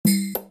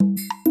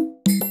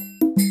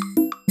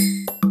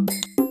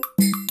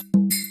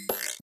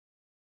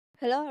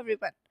Hello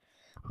everyone.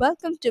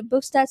 Welcome to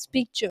Books That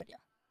Speak Junior.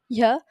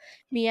 Here,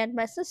 me and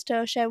my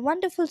sister share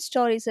wonderful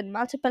stories in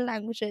multiple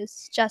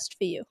languages just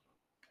for you.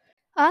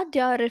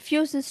 Adya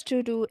refuses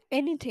to do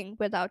anything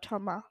without her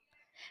ma,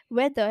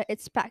 whether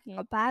it's packing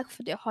a bag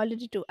for their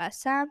holiday to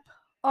Assam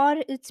or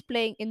it's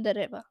playing in the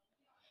river.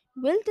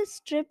 Will this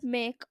trip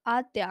make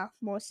Adya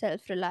more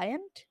self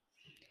reliant?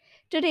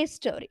 Today's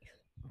story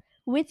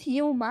with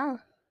you, ma.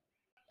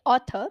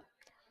 Author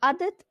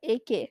Adit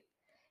A.K.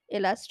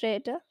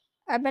 Illustrator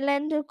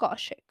Amalendra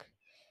Kaushik.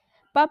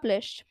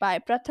 Published by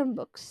Pratham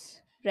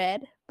Books.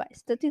 Read by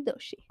Stuti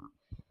Doshi.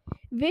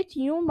 With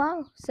you,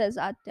 Ma, says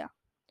Adya.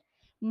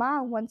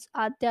 Ma wants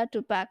Adya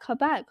to pack her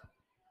bag.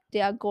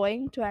 They are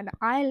going to an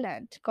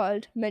island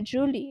called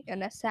Majuli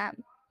in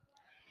Assam.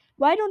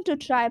 Why don't you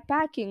try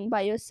packing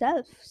by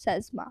yourself?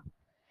 Says Ma.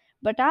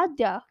 But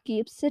Adya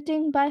keeps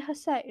sitting by her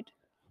side.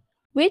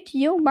 With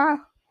you, Ma.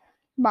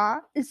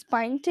 Ma is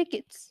buying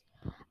tickets.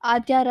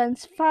 Adya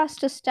runs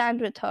fast to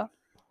stand with her.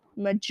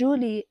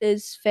 Majuli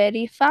is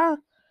very far.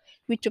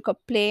 We took a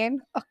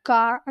plane, a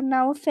car, and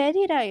now a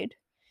ferry ride.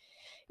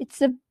 It's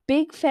a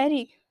big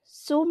ferry.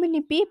 So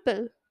many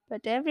people,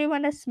 but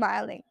everyone is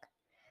smiling.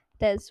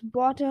 There's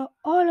water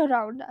all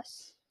around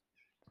us.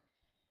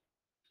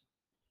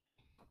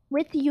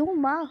 With you,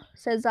 Ma,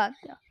 says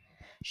Adya.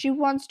 She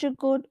wants to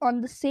go on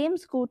the same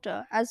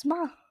scooter as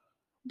Ma.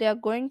 They are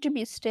going to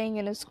be staying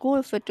in a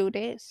school for 2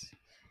 days.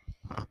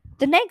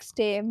 The next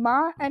day,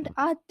 Ma and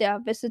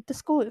Adya visit the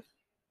school.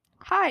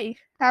 Hi,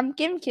 I'm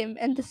Kim Kim,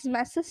 and this is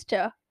my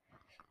sister.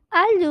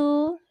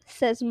 Alu,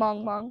 says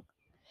Mong Mong.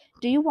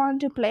 Do you want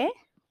to play?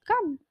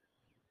 Come.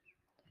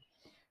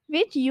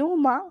 With you,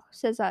 Ma,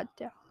 says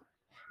Adya.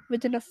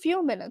 Within a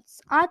few minutes,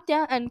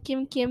 Adya and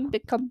Kim Kim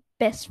become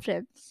best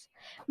friends.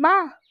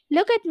 Ma,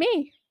 look at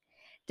me!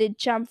 They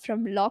jump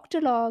from log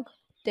to log.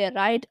 They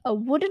ride a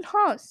wooden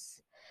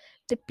horse.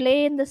 They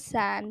play in the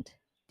sand.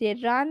 They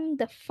run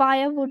the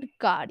firewood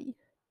gadi.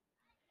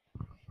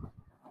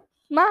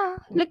 Ma,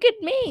 look at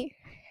me!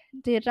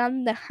 They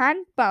run the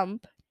hand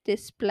pump. They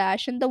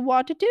splash in the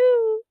water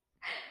too.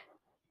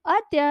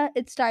 Adya,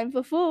 it's time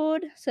for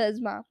food, says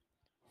Ma.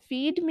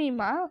 Feed me,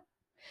 Ma.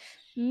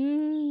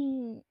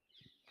 Mmm.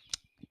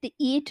 They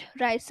eat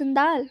rice and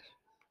dal.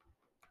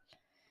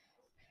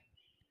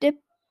 Dip,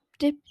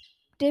 dip,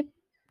 dip,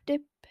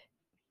 dip.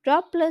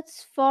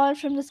 Droplets fall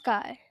from the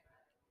sky.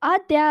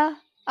 Adya,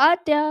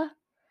 Adya,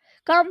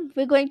 come,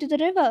 we're going to the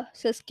river,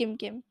 says Kim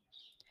Kim.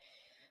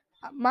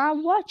 Ma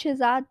watches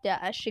Adya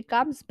as she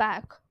comes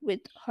back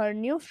with her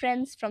new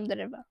friends from the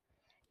river.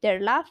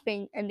 They're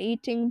laughing and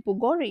eating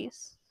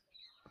bugoris.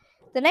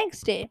 The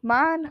next day,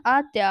 Ma and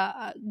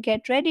Adya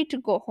get ready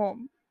to go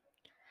home.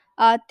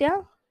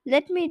 Adya,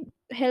 let me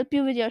help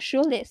you with your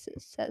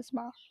shoelaces, says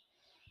Ma.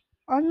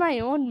 On my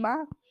own,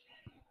 Ma.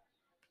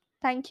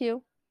 Thank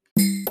you.